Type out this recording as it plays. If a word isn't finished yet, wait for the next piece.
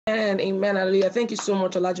And amen, hallelujah. Thank you so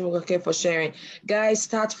much, Olajumoke, for sharing. Guys,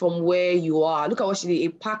 start from where you are. Look at what she did, a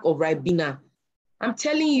pack of Ribena. I'm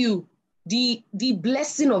telling you, the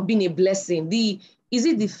blessing of being a blessing, is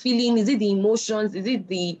it the feeling, is it the emotions,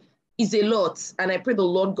 is a lot. And I pray the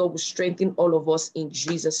Lord God will strengthen all of us in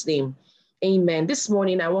Jesus' name. Amen. This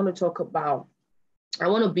morning, I want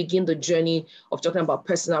to begin the journey of talking about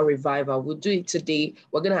personal revival. We'll do it today.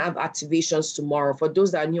 We're going to have activations tomorrow. For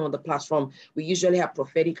those that are new on the platform, we usually have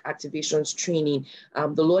prophetic activations training.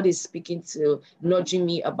 The Lord is nudging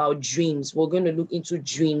me about dreams. We're going to look into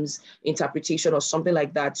dreams, interpretation or something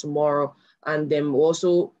like that tomorrow. And then we'll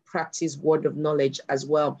also practice word of knowledge as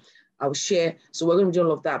well. I'll share. So we're going to do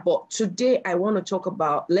all of that. But today I want to talk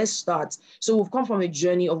about, let's start. So we've come from a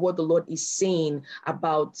journey of what the Lord is saying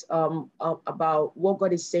about what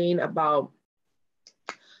God is saying about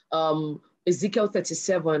Ezekiel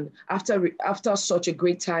 37. After such a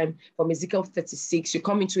great time from Ezekiel 36, you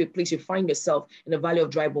come into a place, you find yourself in a valley of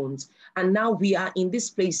dry bones. And now we are in this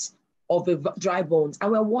place of dry bones.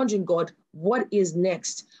 And we're wondering, God, what is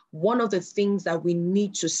next? One of the things that we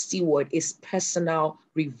need to steward is personal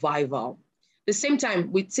revival. The same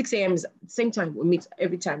time, with 6 a.m. same time, we meet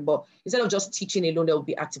every time, but instead of just teaching alone, there will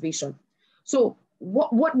be activation. So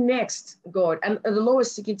what next, God? And the Lord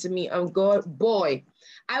was speaking to me, and God, boy,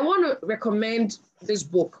 I want to recommend this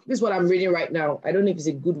book. This is what I'm reading right now. I don't know if it's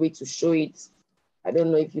a good way to show it. I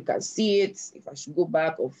don't know if you can see it, if I should go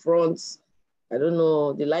back or front. I don't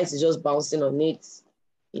know. The light is just bouncing on it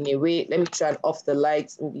in a way. Let me try and off the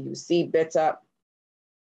lights. Maybe you see better.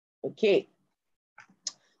 Okay.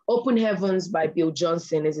 Open Heavens by Bill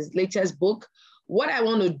Johnson is his latest book. What I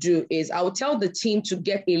want to do is I will tell the team to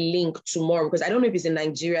get a link tomorrow because I don't know if it's in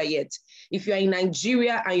Nigeria yet. If you're in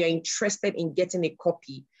Nigeria and you're interested in getting a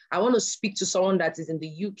copy, I want to speak to someone that is in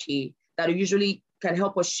the UK that usually can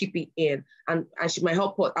help us ship it in. And she might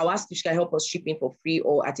help us. I'll ask if she can help us ship in for free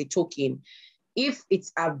or at a token. If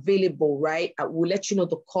it's available, right, I will let you know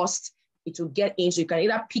the cost. It will get in. So you can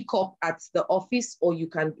either pick up at the office or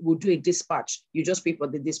we'll do a dispatch. You just pay for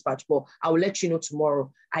the dispatch, but I will let you know tomorrow.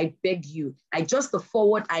 I beg you. The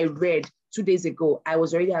forward I read 2 days ago, I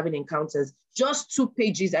was already having encounters. Just 2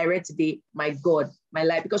 pages I read today, my God, my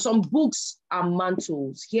life. Because some books are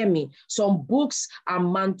mantles, hear me. Some books are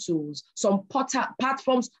mantles. Some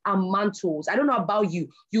platforms are mantles. I don't know about you.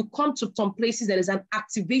 You come to some places, there is an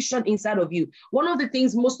activation inside of you. One of the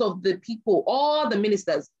things most of the people,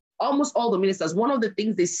 almost all the ministers, one of the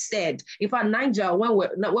things they said, in fact, Niger, when we're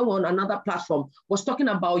on another platform, was talking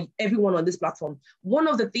about everyone on this platform. One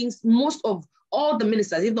of the things most of all the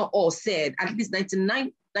ministers, if not all, said, at least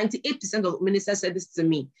 98% of the ministers said this to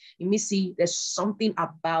me. You may see there's something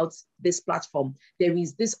about this platform. There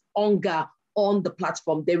is this hunger on the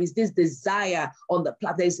platform. There is this desire on the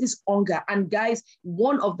platform. There's this hunger. And guys,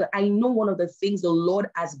 I know one of the things the Lord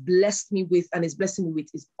has blessed me with and is blessing me with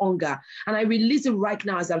is hunger. And I release it right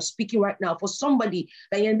now as I'm speaking right now for somebody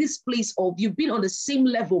that you're in this place of you've been on the same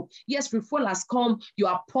level. Yes, referral has come, you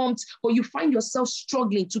are pumped, but you find yourself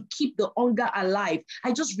struggling to keep the hunger alive.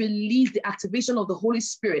 I just release the activation of the Holy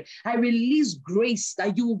Spirit. I release grace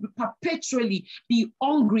that you will perpetually be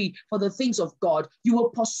hungry for the things of God. You will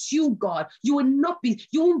pursue God. You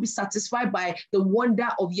won't be satisfied by the wonder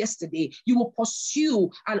of yesterday. You will pursue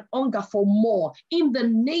an hunger for more in the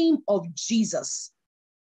name of Jesus.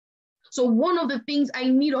 So one of the things I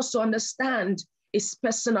need us to understand is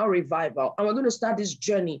personal revival. And we're going to start this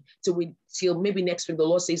journey till maybe next week, the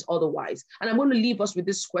Lord says otherwise. And I'm going to leave us with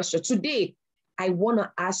this question. Today, I want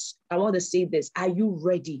to say this. Are you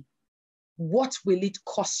ready? What will it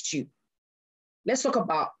cost you? Let's talk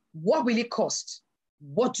about what will it cost?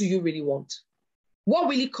 What do you really want? What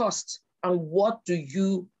will it cost? And what do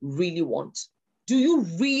you really want? Do you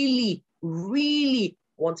really, really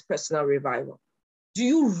want personal revival? Do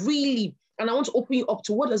you really? And I want to open you up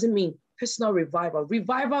to what does it mean? Personal revival.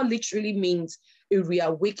 Revival literally means a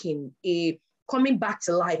reawakening, a coming back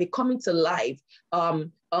to life, a coming to life. The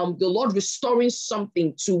Lord restoring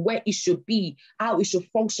something to where it should be, how it should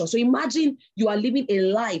function. So imagine you are living a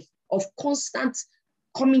life of constant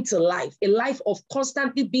coming to life, a life of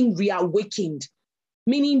constantly being reawakened,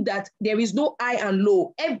 meaning that there is no high and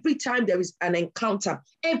low. Every time there is an encounter,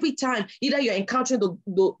 every time either you're encountering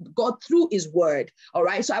the God through his word. All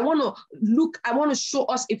right. So I want to show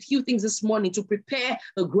us a few things this morning to prepare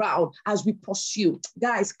the ground as we pursue.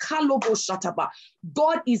 Guys, Kalobo Shataba.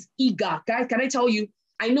 God is eager. Guys, can I tell you?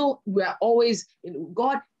 I know we're always,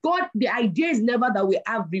 God, the idea is never that we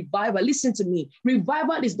have revival. Listen to me.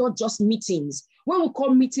 Revival is not just meetings. When we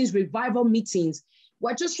call meetings revival meetings,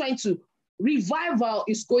 we're just trying to, revival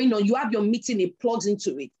is going on. You have your meeting, it plugs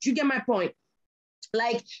into it. Do you get my point?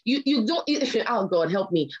 Like you don't, oh God,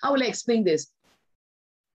 help me. How will I explain this?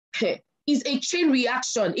 It's a chain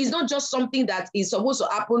reaction. It's not just something that is supposed to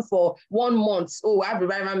happen for 1 month. Oh, I have a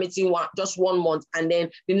revival meeting just 1 month, and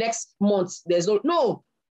then the next month there's no.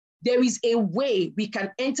 There is a way we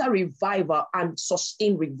can enter revival and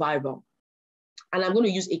sustain revival. And I'm going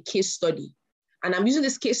to use a case study. And I'm using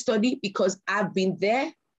this case study because I've been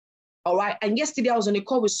there. All right. And yesterday I was on a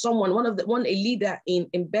call with someone, a leader in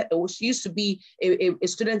Bethel. She used to be a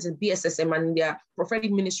student in BSSM and in their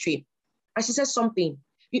prophetic ministry. And she said something.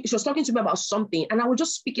 She was talking to me about something, and I was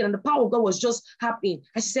just speaking, and the power of God was just happening.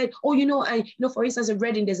 And she said, "Oh, for instance, in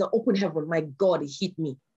Reading, there's an open heaven." My God, it hit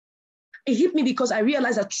me. It hit me because I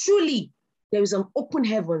realized that truly there is an open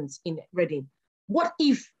heavens in Reading. What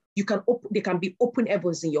if there can be open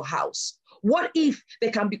heavens in your house? What if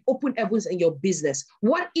there can be open heavens in your business?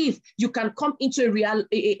 What if you can come into a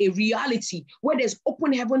reality where there's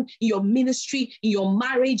open heaven in your ministry, in your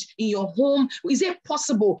marriage, in your home? Is it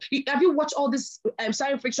possible? Have you watched all this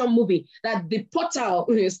science fiction movie that the portal,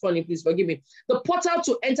 it's funny, please forgive me, the portal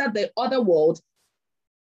to enter the other world,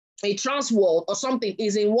 a trans world or something,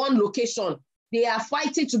 is in one location. They are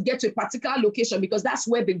fighting to get to a particular location because that's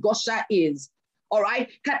where the gusher is. All right.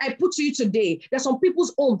 Can I put to you today, there's some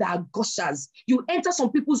people's home that are gushers. You enter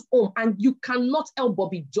some people's home and you cannot help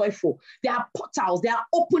but be joyful. There are portals, there are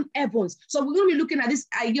open heavens. So we're going to be looking at this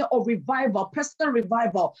idea of revival, personal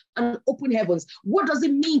revival and open heavens. What does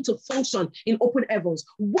it mean to function in open heavens?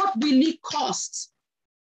 What will it cost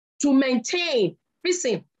to maintain?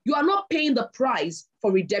 Listen, you are not paying the price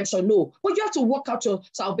for redemption, no, but you have to work out your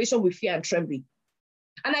salvation with fear and trembling.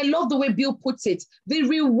 And I love the way Bill puts it. The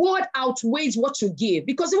reward outweighs what you give,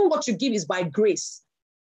 because even what you give is by grace.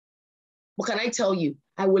 But can I tell you,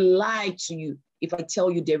 I will lie to you if I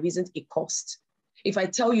tell you there isn't a cost. If I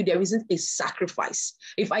tell you there isn't a sacrifice.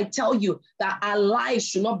 If I tell you that our lives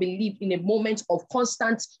should not be lived in a moment of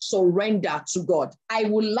constant surrender to God, I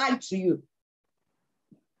will lie to you.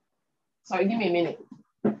 Sorry, give me a minute.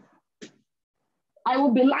 I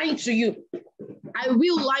will be lying to you. I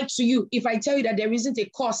will lie to you if I tell you that there isn't a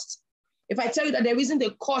cost. If I tell you that there isn't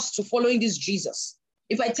a cost to following this Jesus.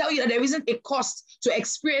 If I tell you that there isn't a cost to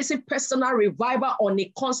experiencing personal revival on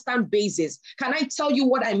a constant basis. Can I tell you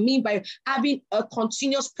what I mean by having a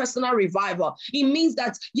continuous personal revival? It means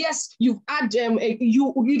that, yes, you've had,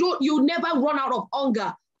 you never run out of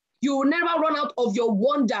hunger. You will never run out of your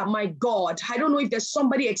wonder, my God. I don't know if there's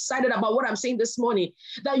somebody excited about what I'm saying this morning,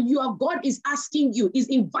 that your God is asking you, is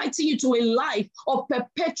inviting you to a life of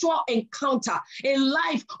perpetual encounter, a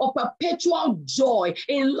life of perpetual joy,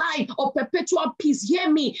 a life of perpetual peace.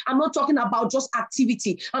 Hear me. I'm not talking about just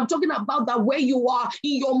activity. I'm talking about that where you are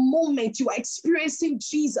in your moment, you are experiencing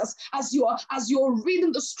Jesus as you're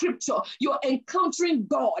reading the scripture, you're encountering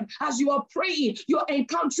God. As you are praying, you're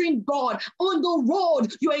encountering God. On the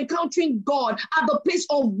road, you're encountering God. At the place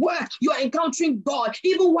of work, you're encountering God.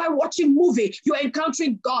 Even while watching movie, you're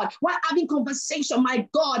encountering God. While having conversation, my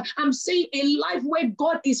God, I'm saying a life where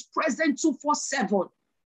God is present 24/7.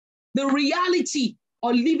 The reality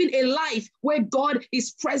of living a life where God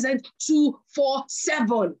is present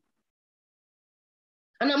 24/7.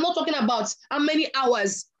 And I'm not talking about how many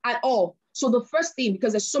hours at all. So the first thing,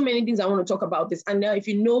 because there's so many things I want to talk about this, and now if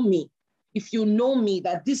you know me,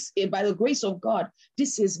 that this, by the grace of God,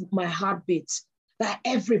 this is my heartbeat, that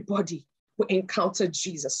everybody will encounter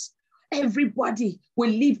Jesus. Everybody will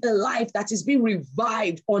live a life that is being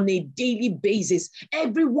revived on a daily basis.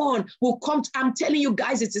 Everyone will come. I'm telling you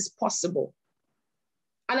guys, it is possible.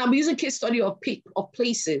 And I'm using case study of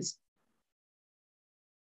places.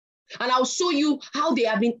 And I'll show you how they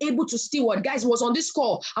have been able to steward. Guys, was on this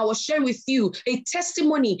call. I was sharing with you a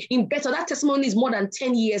testimony in Bethel. That testimony is more than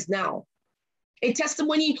 10 years now. A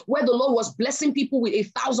testimony where the Lord was blessing people with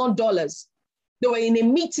 $1,000. They were in a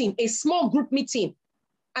meeting, a small group meeting,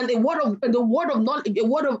 and a word of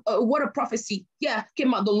prophecy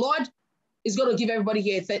came out. The Lord is going to give everybody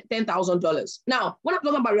here $10,000. Now, when I'm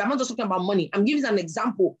talking about, I'm not just talking about money. I'm giving an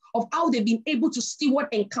example of how they've been able to steward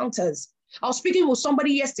encounters. I was speaking with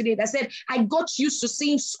somebody yesterday that said, I got used to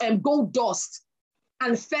seeing gold dust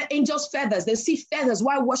and angels' feathers. They see feathers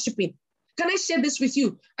while worshiping. Can I share this with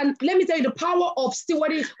you? And let me tell you the power of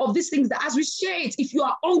stewarding of these things, that as we share it, if you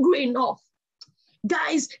are hungry enough,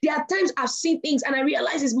 guys, there are times I've seen things and I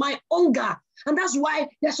realize it's my hunger. And that's why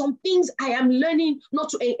there's some things I am learning not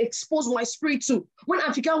to expose my spirit to. When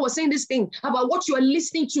Africa was saying this thing about what you are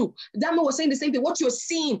listening to, Dama was saying the same thing. What you're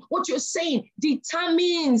seeing, what you're saying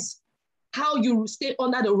determines how you stay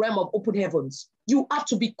under the realm of open heavens. You have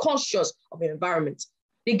to be conscious of your environment.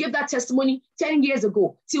 They gave that testimony 10 years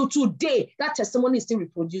ago. Till today, that testimony is still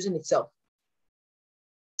reproducing itself.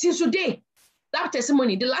 Till today, that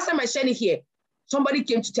testimony, the last time I shared it here, somebody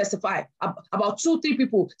came to testify. About 2-3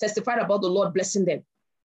 people testified about the Lord blessing them.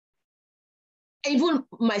 Even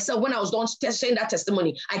myself, when I was done sharing that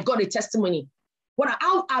testimony, I got a testimony.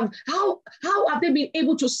 How have they been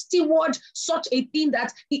able to steward such a thing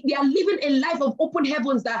that they are living a life of open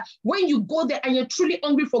heavens, that when you go there and you're truly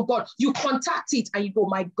hungry for God, you contact it and you go,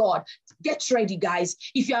 my God, get ready, guys.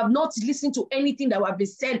 If you have not listened to anything that have been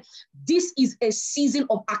said, this is a season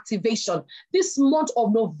of activation. This month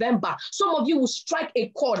of November, some of you will strike a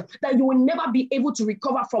chord that you will never be able to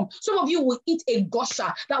recover from. Some of you will eat a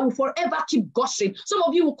gusher that will forever keep gushing. Some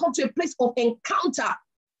of you will come to a place of encounter.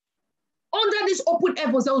 Under these open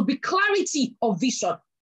heavens, there will be clarity of vision,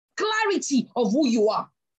 clarity of who you are.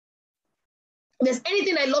 If there's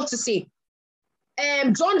anything I love to say,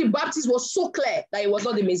 John the Baptist was so clear that he was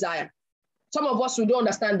not the Messiah. Some of us, we don't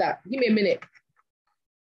understand that. Give me a minute.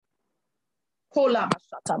 Thank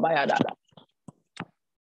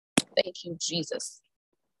you, Jesus.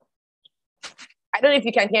 I don't know if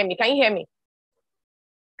you can hear me. Can you hear me?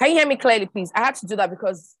 Can you hear me clearly, please? I had to do that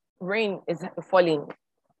because rain is falling.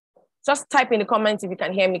 Just type in the comments if you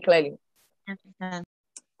can hear me clearly. Yes, we can.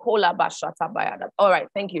 All right,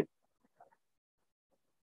 thank you.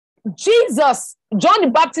 Jesus, John the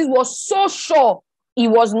Baptist was so sure he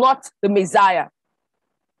was not the Messiah.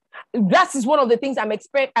 That is one of the things I'm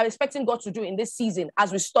expecting God to do in this season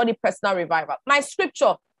as we study personal revival. My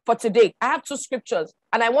scripture for today, I have 2 scriptures,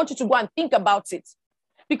 and I want you to go and think about it.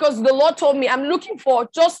 Because the Lord told me I'm looking for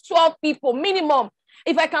just 12 people minimum.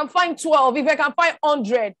 If I can find 12, if I can find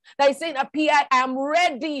 100, that is saying, PI, I am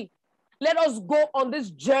ready. Let us go on this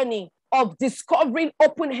journey of discovering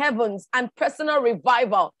open heavens and personal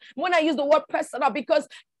revival. When I use the word personal, because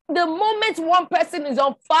the moment one person is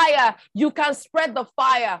on fire, you can spread the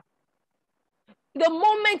fire. The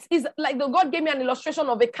moment is like the God gave me an illustration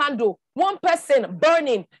of a candle. One person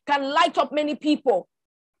burning can light up many people.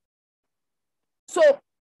 So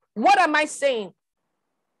what am I saying?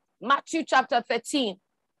 Matthew chapter 13.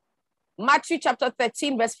 Matthew chapter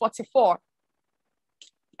 13, verse 44.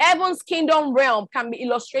 Heaven's kingdom realm can be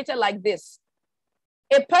illustrated like this.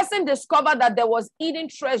 A person discovered that there was hidden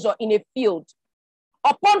treasure in a field.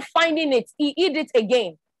 Upon finding it, he hid it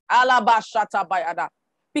again.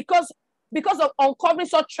 Because of uncovering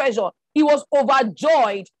such treasure, he was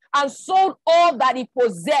overjoyed and sold all that he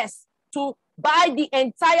possessed to buy the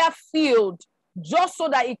entire field just so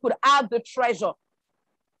that he could have the treasure.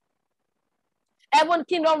 Heaven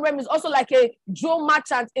kingdom realm is also like a jewel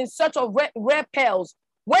merchant in search of rare pearls.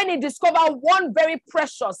 When he discovered one very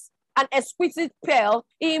precious and exquisite pearl,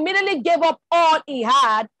 he immediately gave up all he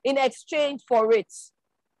had in exchange for it.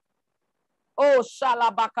 Oh,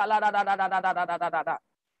 shalabaka.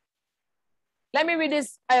 Let me read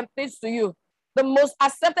this to you. The most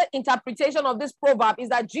accepted interpretation of this proverb is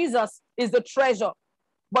that Jesus is the treasure.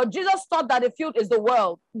 But Jesus thought that the field is the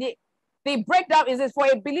world. The breakdown is this: for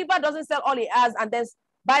a believer doesn't sell all he has and then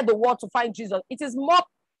buy the world to find Jesus. It is more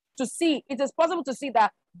to see, it is possible to see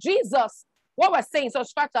that Jesus, what we're saying, so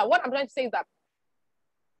structure, what I'm trying to say is that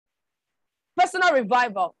personal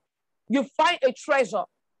revival, you find a treasure.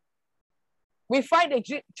 We find a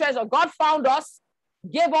treasure. God found us,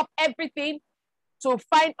 gave up everything to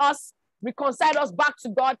find us, reconcile us back to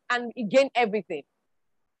God, and gain everything.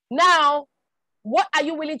 Now, what are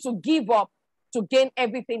you willing to give up to gain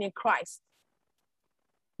everything in Christ?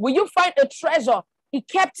 Will you find a treasure? He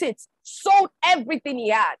kept it, sold everything he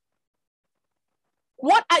had.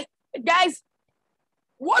 Guys,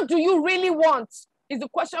 what do you really want is the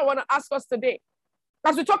question I want to ask us today.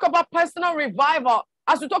 As we talk about personal revival,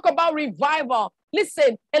 as we talk about revival,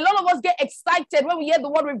 listen, a lot of us get excited when we hear the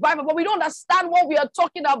word revival, but we don't understand what we are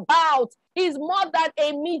talking about. It's more than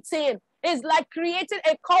a meeting. It's like creating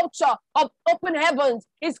a culture of open heavens.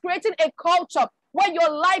 It's creating a culture where your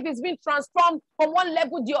life is being transformed from one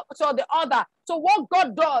level to the other. So what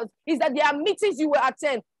God does is that there are meetings you will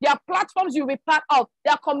attend, there are platforms you will be part of,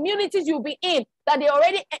 there are communities you'll be in, that they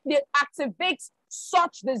activate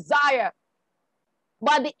such desire.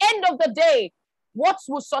 But at the end of the day, what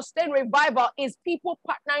will sustain revival is people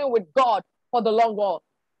partnering with God for the long haul.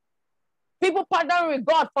 People partnering with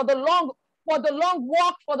God for the long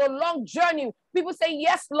walk, for the long journey. People say,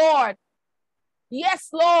 yes, Lord. Yes,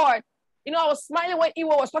 Lord. You know, I was smiling when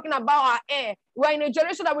Iwo was talking about our air. We're in a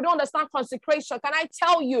generation that we don't understand consecration. Can I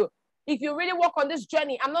tell you, if you really work on this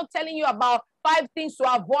journey, I'm not telling you about 5 things to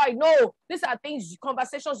avoid. No, these are things,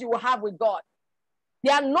 conversations you will have with God.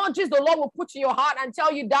 They are not just the Lord will put in your heart and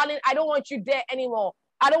tell you, darling, I don't want you there anymore.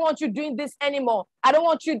 I don't want you doing this anymore. I don't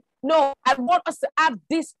want you. No, I want us to have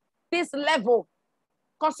this level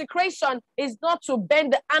consecration is not to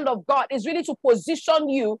bend the hand of God. It's really to position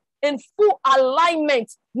you in full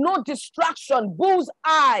alignment, no distraction, bull's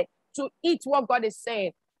eye to eat what God is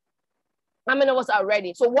saying. How many of us are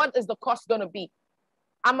ready? So what is the cost going to be?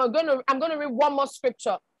 I'm going to read one more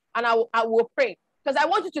scripture and I will pray. Because I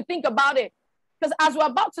want you to think about it. Because as we're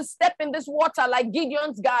about to step in this water like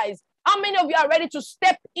Gideon's guys, how many of you are ready to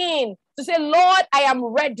step in to say, Lord, I am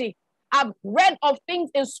ready. I've read of things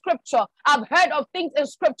in scripture. I've heard of things in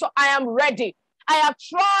scripture. I am ready. I have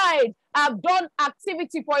tried. I've done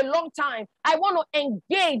activity for a long time. I want to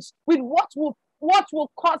engage with what will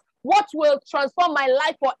transform my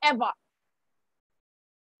life forever.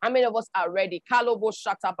 How many of us are ready? Luke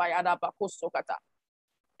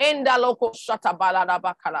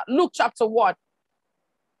chapter 1.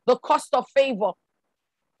 The cost of favor.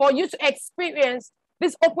 For you to experience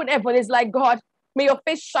this open heaven is like, God, may your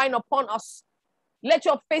face shine upon us. Let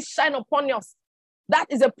your face shine upon us. That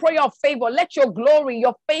is a prayer of favor. Let your glory,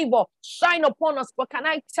 your favor shine upon us. But can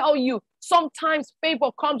I tell you, sometimes favor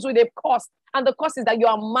comes with a cost, and the cost is that you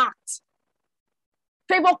are marked.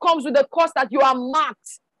 Favor comes with the cost that you are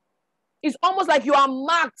marked. It's almost like you are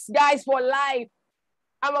marked, guys, for life.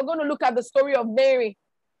 And we're going to look at the story of Mary.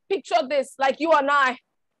 Picture this, like you and I,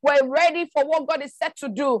 we're ready for what God is set to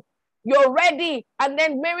do. You're ready. And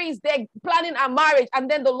then Mary is there planning a marriage. And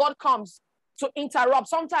then the Lord comes to interrupt.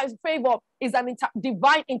 Sometimes favor is an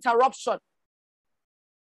divine interruption.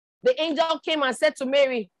 The angel came and said to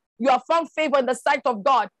Mary, you have found favor in the sight of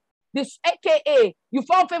God. This AKA, you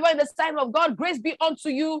found favor in the sight of God. Grace be unto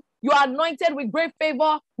you. You are anointed with great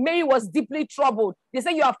favor. Mary was deeply troubled. They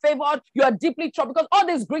say you are favored. You are deeply troubled because all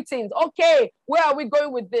these greetings. Okay, where are we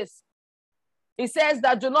going with this? He says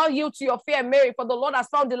that do not yield to your fear, Mary, for the Lord has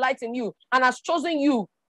found delight in you and has chosen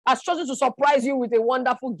to surprise you with a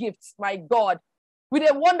wonderful gift. My God, with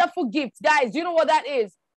a wonderful gift. Guys, do you know what that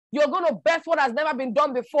is? You're going to birth what has never been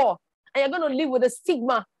done before. And you're going to live with a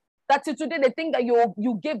stigma that till today they think that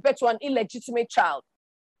you gave birth to an illegitimate child.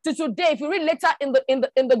 Till today, if you read later in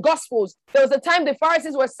the Gospels, there was a time the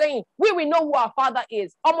Pharisees were saying, we will know who our father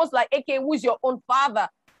is. Almost like, okay, who is your own father?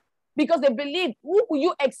 Because they believe, who will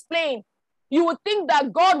you explain? You would think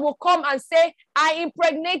that God will come and say, I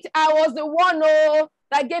was the one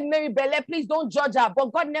that gave Mary belly. Please don't judge her.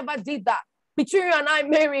 But God never did that. Between you and I,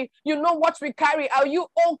 Mary, you know what we carry. Are you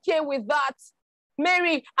okay with that?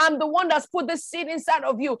 Mary, I'm the one that's put this seed inside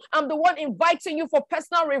of you. I'm the one inviting you for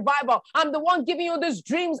personal revival. I'm the one giving you these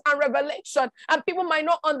dreams and revelation. And people might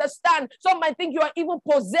not understand. Some might think you are even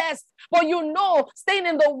possessed. But you know, staying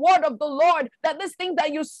in the word of the Lord, that this thing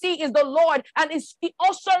that you see is the Lord and is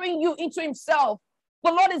ushering you into himself.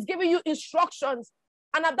 The Lord is giving you instructions.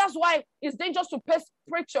 And that's why it's dangerous to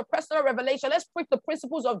preach your personal revelation. Let's preach the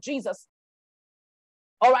principles of Jesus.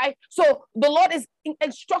 All right? So the Lord is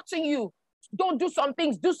instructing you. Don't do some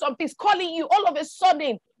things, calling you all of a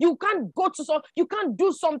sudden. You can't you can't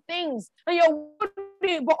do some things. And you're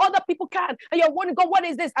wondering, but other people can. And you're wondering, God, what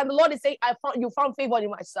is this? And the Lord is saying, you found favor in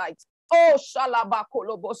my sight. Oh,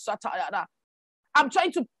 I'm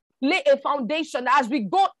trying to lay a foundation. As we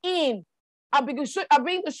go in, I'm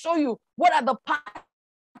beginning to show you what are the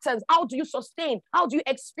patterns. How do you sustain? How do you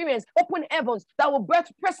experience open heavens that will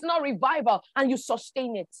birth personal revival and you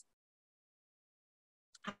sustain it?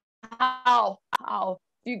 How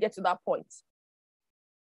do you get to that point?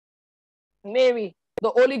 Mary, the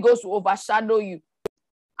Holy Ghost will overshadow you.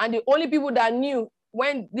 And the only people that knew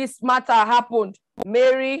when this matter happened,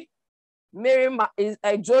 Mary,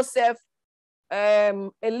 Joseph,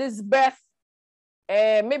 Elizabeth,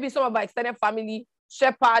 maybe some of our extended family,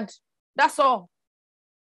 Shepherd. That's all.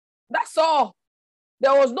 That's all.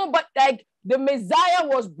 There was nobody, like the Messiah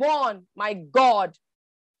was born, my God.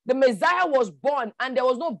 The Messiah was born and there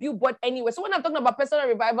was no billboard anywhere. So when I'm talking about personal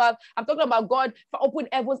revival, I'm talking about God for open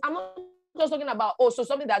heavens. I'm not just talking about, so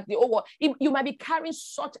something that the whole world, you might be carrying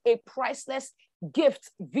such a priceless gift,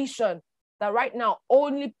 vision, that right now,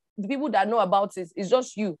 only the people that know about it is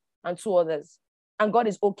just you and two others. And God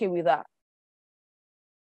is okay with that.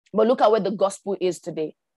 But look at where the gospel is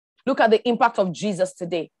today. Look at the impact of Jesus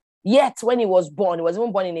today. Yet when he was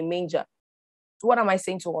even born in a manger. So what am I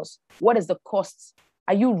saying to us? What is the cost?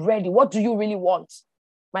 Are you ready? What do you really want?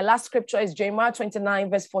 My last scripture is Jeremiah 29,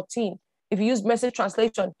 verse 14. If you use Message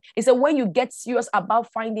translation, it said, when you get serious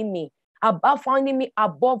about finding me above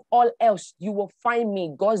all else, you will find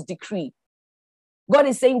me, God's decree. God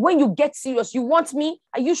is saying, when you get serious, you want me?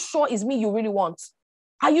 Are you sure it's me you really want?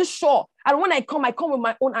 Are you sure? And when I come with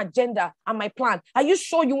my own agenda and my plan. Are you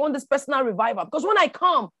sure you want this personal revival? Because when I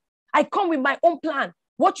come with my own plan.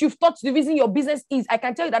 What you've thought the reason your business is, I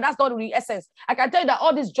can tell you that that's not the essence. I can tell you that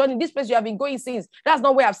all this journey, this place you have been going since, that's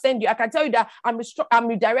not where I've sent you. I can tell you that I'm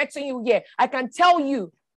redirecting you here. I can tell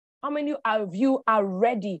you how many of you are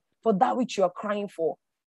ready for that which you are crying for.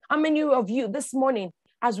 How many of you this morning,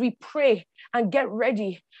 as we pray and get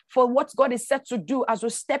ready for what God is set to do as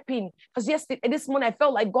we step in? Because this morning I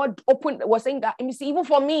felt like God was saying that, you see, even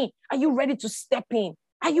for me, are you ready to step in?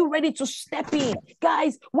 Are you ready to step in?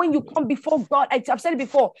 Guys, when you come before God, I've said it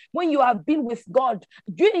before, when you have been with God,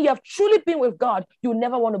 you have truly been with God, you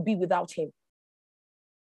never want to be without him.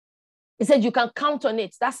 He said you can count on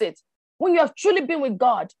it. That's it. When you have truly been with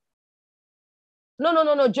God.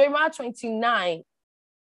 No. Jeremiah 29.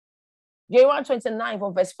 Jeremiah 29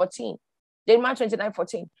 from verse 14. Jeremiah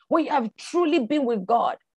 29:14. When you have truly been with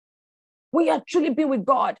God. When you have truly been with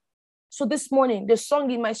God. So this morning, the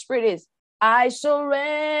song in my spirit is, I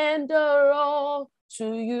surrender all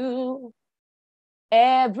to you.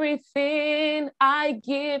 Everything I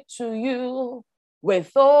give to you,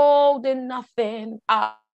 withholding nothing.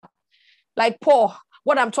 Like Paul,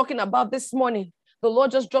 what I'm talking about this morning, the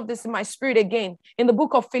Lord just dropped this in my spirit again. In the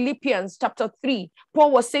book of Philippians chapter 3,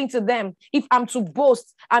 Paul was saying to them, if I'm to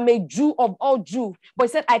boast, I'm a Jew of all Jews. But he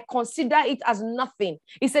said, I consider it as nothing.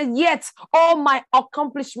 He said, yet all my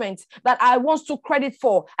accomplishments that I once took credit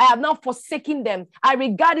for, I have now forsaken them. I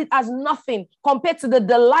regard it as nothing compared to the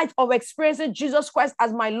delight of experiencing Jesus Christ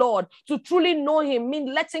as my Lord. To truly know him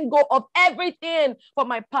means letting go of everything from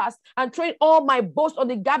my past and throwing all my boast on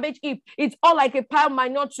the garbage heap. It's all like a pile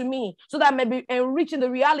minor to me, so that I may be reaching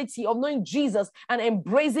the reality of knowing Jesus and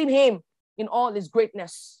embracing him in all his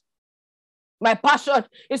greatness. My passion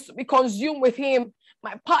is to be consumed with him.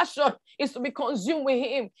 My passion is to be consumed with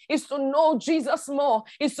him, is to know Jesus more,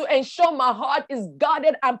 is to ensure my heart is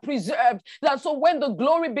guarded and preserved. That so when the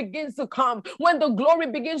glory begins to come, when the glory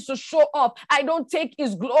begins to show up, I don't take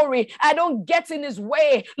his glory. I don't get in his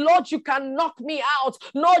way. Lord, you can knock me out.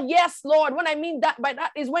 Lord, yes, Lord. When I mean that by that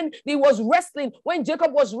is when he was wrestling, when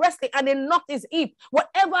Jacob was wrestling and they knocked his hip.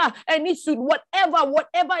 Whatever I need to,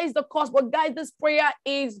 whatever is the cost. But guys, this prayer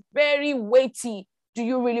is very weighty. Do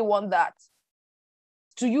you really want that?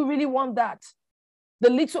 Do you really want that? The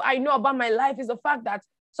little I know about my life is the fact that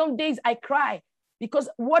some days I cry because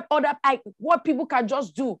what people can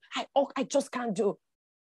just do, I just can't do.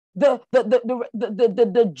 The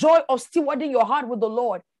joy of stewarding your heart with the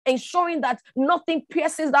Lord, ensuring that nothing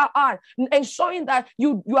pierces that heart, ensuring that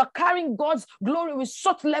you are carrying God's glory with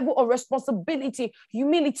such level of responsibility,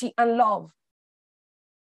 humility, and love.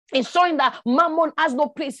 Ensuring that mammon has no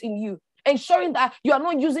place in you. Ensuring that you are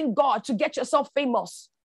not using God to get yourself famous.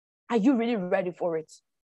 Are you really ready for it?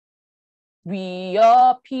 We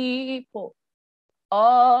are people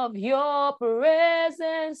of your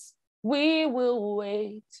presence. We will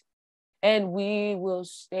wait and we will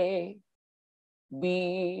stay.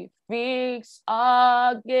 We fix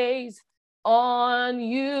our gaze on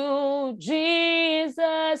you,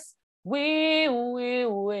 Jesus. We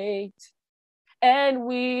will wait and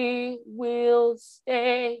we will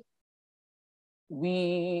stay.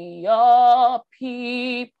 We are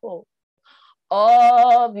people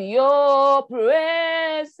of your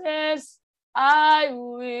presence. I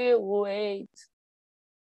will wait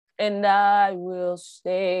and I will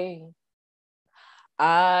stay.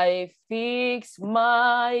 I fix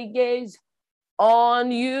my gaze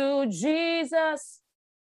on you, Jesus.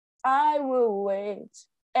 I will wait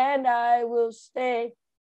and I will stay.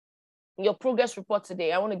 Your progress report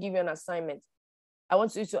today, I want to give you an assignment. I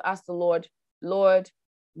want you to ask the Lord, Lord,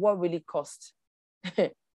 what will it cost?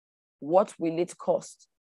 What will it cost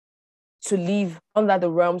to live under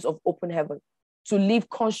the realms of open heaven? To live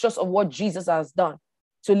conscious of what Jesus has done?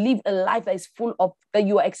 To live a life that is full of, that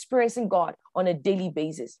you are experiencing God on a daily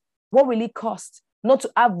basis? What will it cost? Not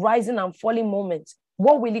to have rising and falling moments.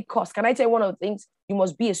 What will it cost? Can I tell you one of the things? You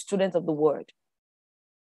must be a student of the word.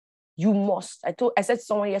 You must. I said to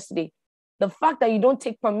someone yesterday, the fact that you don't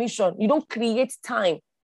take permission, you don't create time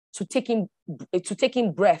to take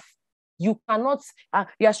in breath. You cannot,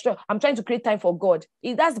 I'm trying to create time for God.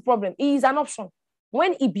 That's the problem. He is an option.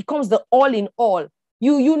 When it becomes the all in all,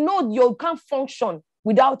 you know you can't function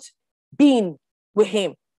without being with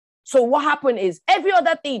him. So what happened is every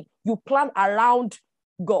other thing you plan around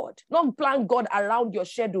God. Not plan God around your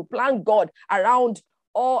schedule. Plan God around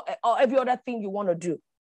all every other thing you want to do.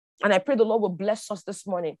 And I pray the Lord will bless us this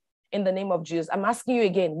morning in the name of Jesus. I'm asking you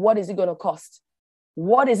again, what is it going to cost?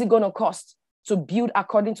 What is it going to cost to build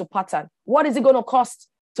according to pattern? What is it going to cost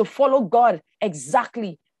to follow God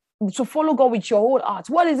exactly? To follow God with your whole heart?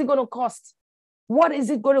 What is it going to cost? What is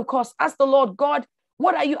it going to cost? Ask the Lord, God,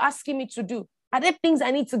 what are you asking me to do? Are there things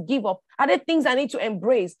I need to give up? Are there things I need to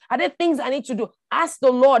embrace? Are there things I need to do? Ask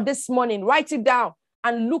the Lord this morning, write it down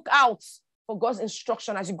and look out for God's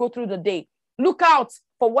instruction as you go through the day. Look out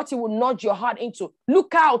for what he will nudge your heart into.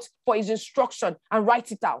 Look out for his instruction and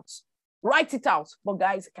write it out. Write it out. But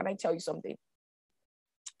guys, can I tell you something?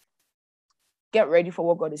 Get ready for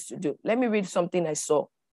what God is to do. Let me read something I saw.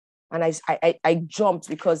 And I jumped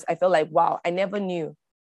because I felt like, wow, I never knew.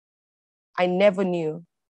 I never knew.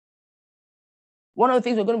 One of the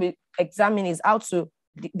things we're going to be examining is how to,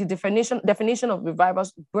 the definition of revival,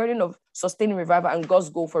 burden of sustaining revival, and God's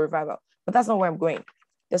goal for revival. But that's not where I'm going.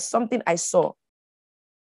 There's something I saw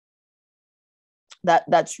that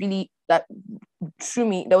threw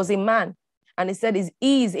me. There was a man, and he said,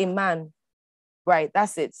 he is a man. Right,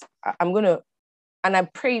 that's it. I'm going to, and I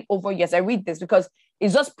pray over, yes, I read this because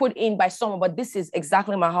it's just put in by someone, but this is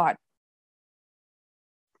exactly my heart.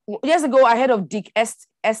 Years ago, I heard of Dick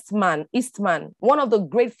Eastman, one of the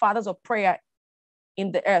great fathers of prayer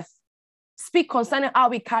in the earth, speak concerning how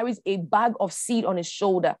he carries a bag of seed on his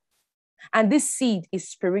shoulder. And this seed is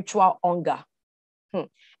spiritual hunger.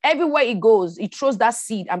 Everywhere he goes, he throws that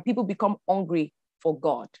seed and people become hungry for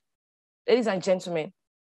God. Ladies and gentlemen,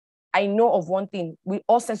 I know of one thing with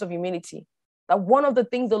all sense of humility, that one of the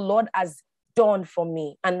things the Lord has done for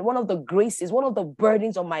me, and one of the graces, one of the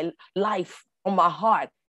burdens on my life, on my heart,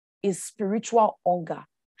 is spiritual hunger.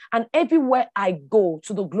 And everywhere I go,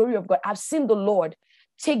 to the glory of God, I've seen the Lord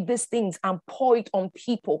take these things and pour it on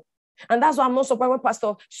people. And that's why I'm not surprised when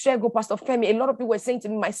Pastor Shego, Pastor Femi, a lot of people were saying to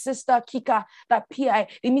me, my sister Kika, that PI,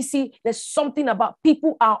 let me see, there's something about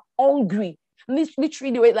people are hungry.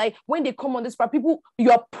 Literally, they were like, when they come on this part, people,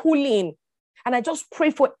 you're pulling. And I just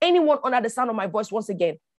pray for anyone under the sound of my voice once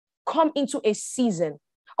again, come into a season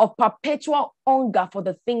of perpetual hunger for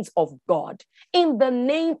the things of God. In the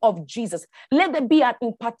name of Jesus, let there be an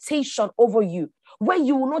impartation over you, where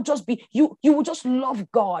you will not just be, you will just love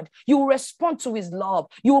God. You will respond to his love.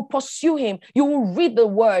 You will pursue him. You will read the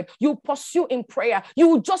word. You will pursue in prayer. You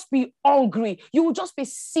will just be hungry. You will just be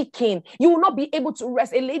seeking. You will not be able to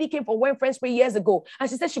rest. A lady came for When Friends Pray years ago, and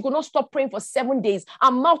she said she could not stop praying for 7 days.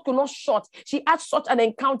 Her mouth could not shut. She had such an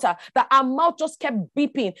encounter that her mouth just kept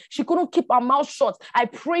beeping. She couldn't keep her mouth shut. I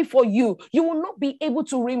pray for you. You will not be able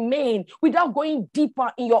to remain without going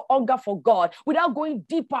deeper in your hunger for God, without going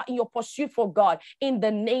deeper in your pursuit for God. In the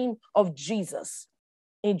name of Jesus.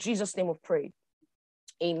 In Jesus' name we pray.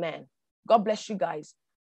 Amen. God bless you guys.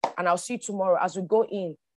 And I'll see you tomorrow as we go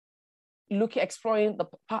in, exploring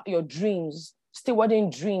your dreams,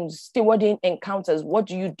 stewarding encounters. What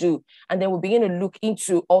do you do? And then we'll begin to look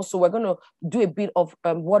into also, we're going to do a bit of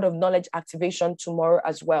word of knowledge activation tomorrow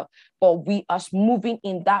as well. But we are moving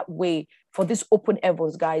in that way for this open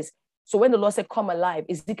heavens, guys. So when the Lord said, come alive,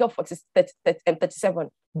 Ezekiel 37,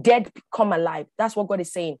 dead come alive. That's what God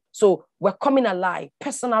is saying. So we're coming alive.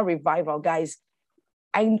 Personal revival, guys.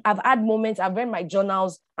 I've had moments, I've read my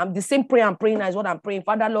journals. I'm the same prayer I'm praying as what I'm praying.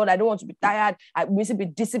 Father, Lord, I don't want to be tired. I want to be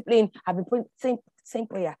disciplined. I've been praying same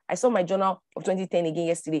prayer. I saw my journal of 2010 again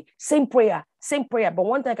yesterday. Same prayer. But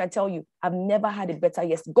one thing I can tell you, I've never had a better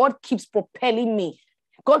yes. God keeps propelling me.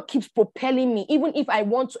 God keeps propelling me. Even if I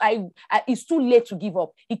want to, it's too late to give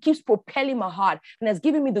up. He keeps propelling my heart and has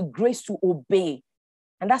given me the grace to obey.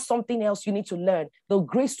 And that's something else you need to learn. The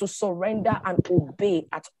grace to surrender and obey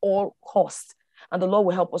at all costs. And the Lord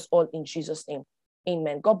will help us all in Jesus' name.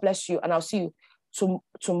 Amen. God bless you. And I'll see you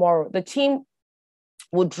tomorrow. The team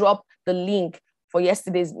will drop the link for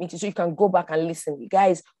yesterday's meeting so you can go back and listen. You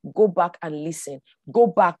guys, go back and listen. Go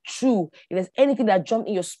back through. If there's anything that jumped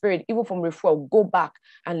in your spirit, even from referral, go back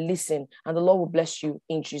and listen. And the Lord will bless you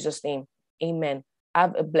in Jesus' name. Amen.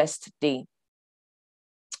 Have a blessed day.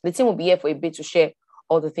 The team will be here for a bit to share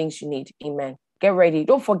all the things you need. Amen. Get ready.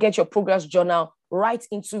 Don't forget your progress journal. Write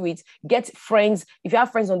into it. Get friends. If you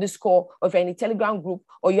have friends on this call, or if you're in a Telegram group,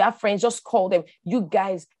 or you have friends, just call them. You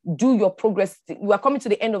guys do your progress. We are coming to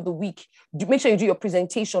the end of the week. Make sure you do your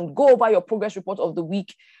presentation. Go over your progress report of the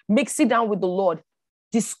week. Sit down with the Lord.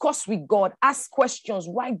 Discuss with God. Ask questions.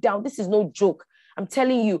 Write down. This is no joke. I'm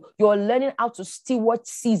telling you, you're learning how to steward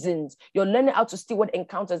seasons. You're learning how to steward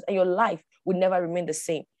encounters, and your life will never remain the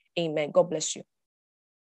same. Amen. God bless you.